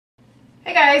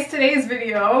Hey guys, today's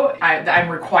video, I'm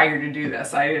required to do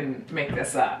this. I didn't make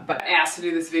this up, but asked to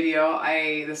do this video.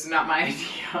 This is not my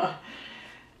idea.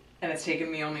 And it's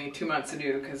taken me only 2 months to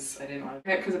do because I didn't want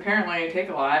to, because apparently I take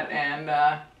a lot and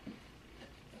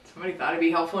somebody thought it'd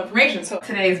be helpful information. So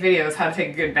today's video is how to take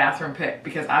a good bathroom pic,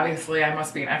 because obviously I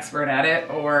must be an expert at it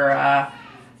or I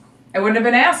wouldn't have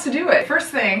been asked to do it.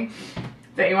 First thing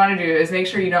that you want to do is make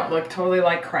sure you don't look totally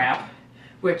like crap.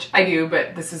 Which I do,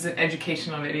 but this is an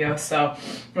educational video, so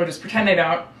we'll just pretend I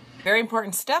don't. Very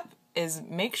important step is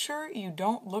make sure you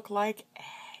don't look like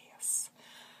ass.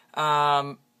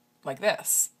 Like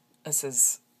this. This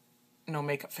is no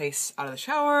makeup face out of the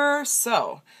shower,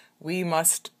 so we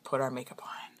must put our makeup on.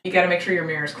 You gotta make sure your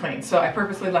mirror is clean. So I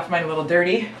purposely left mine a little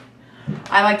dirty.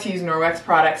 I like to use Norwex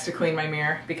products to clean my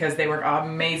mirror because they work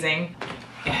amazing.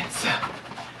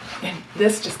 And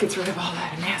this just gets rid of all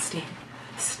that nasty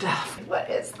stuff. What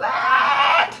is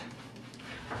that?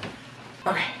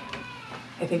 Okay,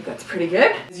 I think that's pretty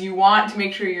good. You want to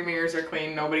make sure your mirrors are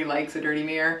clean. Nobody likes a dirty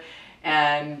mirror,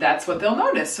 and that's what they'll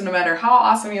notice. So no matter how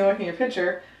awesome you look in your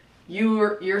picture,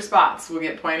 your spots will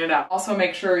get pointed out. Also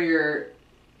make sure your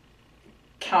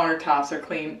countertops are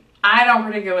clean. I don't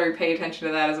particularly pay attention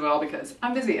to that as well because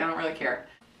I'm busy, I don't really care.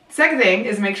 Second thing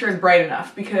is make sure it's bright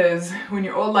enough, because when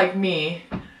you're old like me,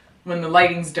 when the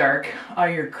lighting's dark, all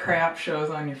your crap shows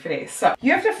on your face. So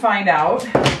you have to find out,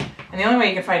 and the only way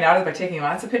you can find out is by taking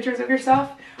lots of pictures of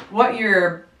yourself, what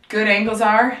your good angles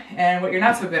are and what your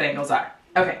not so good angles are.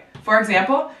 Okay, for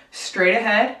example, straight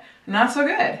ahead, not so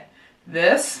good.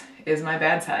 This is my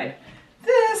bad side.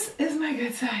 This is my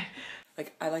good side.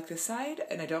 Like, I like this side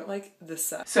and I don't like this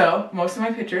side. So most of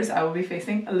my pictures I will be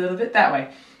facing a little bit that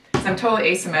way. So I'm totally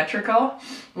asymmetrical,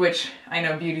 which I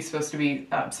know beauty's supposed to be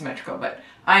symmetrical, but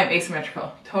I am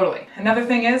asymmetrical, totally. Another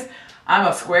thing is, I'm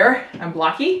a square, I'm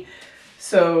blocky,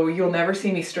 so you'll never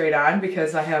see me straight on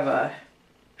because I have a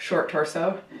short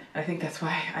torso. I think that's why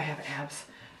I have abs.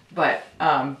 But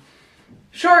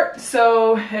short,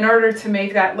 so in order to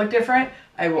make that look different,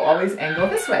 I will always angle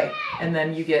this way, and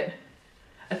then you get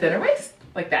a thinner waist.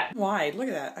 Like that. Wide, look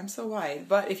at that, I'm so wide.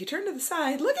 But if you turn to the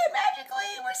side, look at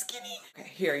magically, we're skinny. Okay,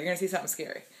 here, you're gonna see something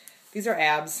scary. These are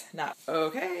abs, not,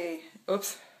 okay.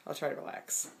 Oops, I'll try to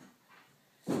relax.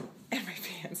 And my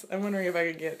pants, I'm wondering if I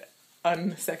could get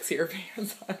unsexier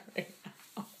pants on right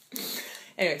now.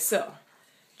 Anyway, so,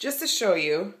 just to show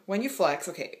you, when you flex,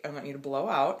 okay, I want you to blow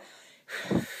out.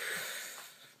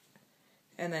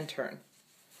 And then turn.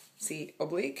 See,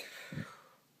 oblique?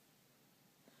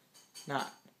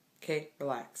 Not. Okay,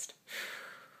 relaxed.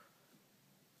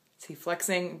 See,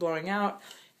 flexing, blowing out,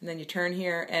 and then you turn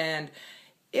here, and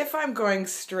if I'm going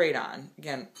straight on,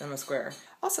 again, I'm a square.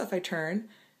 Also, if I turn,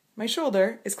 my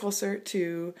shoulder is closer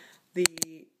to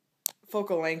the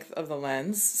focal length of the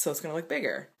lens, so it's gonna look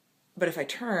bigger. But if I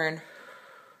turn,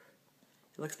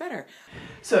 it looks better.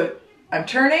 So I'm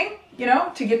turning, you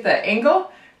know, to get the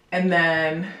angle, and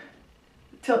then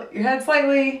tilt your head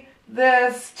slightly,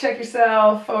 this, check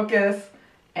yourself, focus,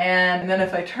 and then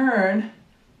if I turn,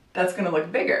 that's gonna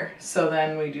look bigger. So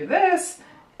then we do this,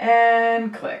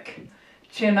 and click.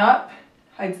 Chin up,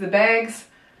 hides the bags,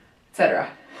 etc.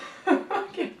 I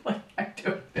can't believe I'm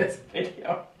doing this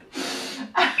video.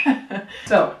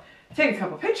 So, take a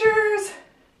couple pictures.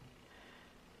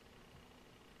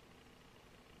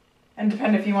 And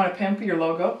depend if you want to pimp your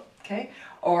logo, okay?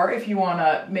 Or if you want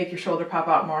to make your shoulder pop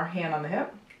out more, hand on the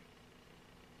hip.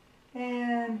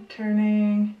 And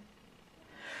turning.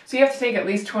 So you have to take at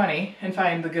least 20 and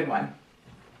find the good one.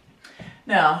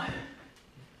 Now,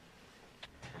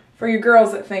 for you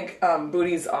girls that think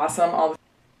booty's awesome,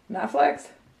 not flexed,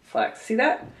 flex. See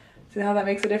that? See how that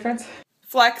makes a difference?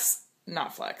 Flex,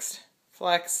 not flexed.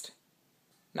 Flexed,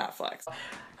 not flexed.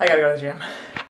 I gotta go to the gym.